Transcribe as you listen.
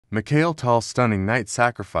Mikhail Tal stunning knight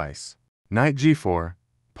sacrifice. Knight g4,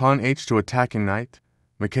 pawn h2 attacking knight,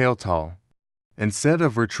 Mikhail Tal. Instead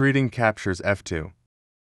of retreating captures f2.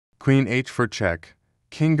 Queen h for check,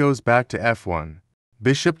 king goes back to f1,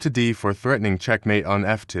 bishop to d4 threatening checkmate on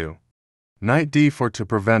f2. Knight d4 to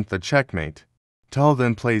prevent the checkmate. Tal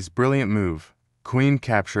then plays brilliant move, queen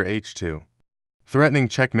capture h2, threatening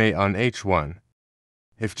checkmate on h1.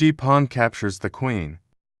 If g pawn captures the queen,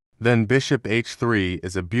 then bishop h3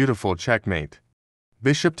 is a beautiful checkmate.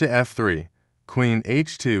 Bishop to f3, queen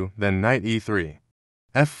h2, then knight e3.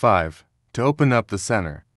 f5, to open up the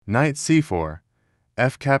center, knight c4,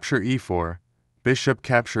 f capture e4, bishop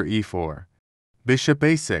capture e4. Bishop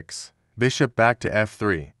a6, bishop back to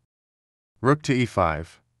f3. Rook to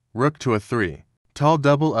e5, rook to a3. Tal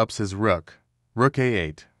double ups his rook, rook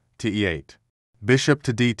a8, to e8. Bishop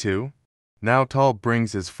to d2. Now Tal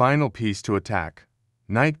brings his final piece to attack.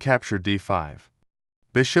 Knight capture d5.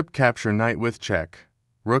 Bishop capture knight with check.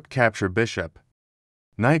 Rook capture bishop.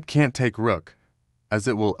 Knight can't take rook, as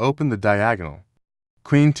it will open the diagonal.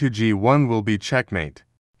 Queen to g1 will be checkmate.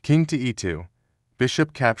 King to e2.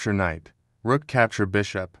 Bishop capture knight. Rook capture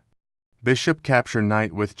bishop. Bishop capture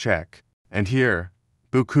knight with check. And here,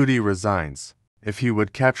 Bukhuti resigns. If he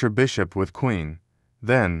would capture bishop with queen,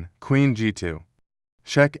 then queen g2.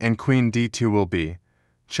 Check and queen d2 will be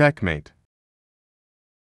checkmate.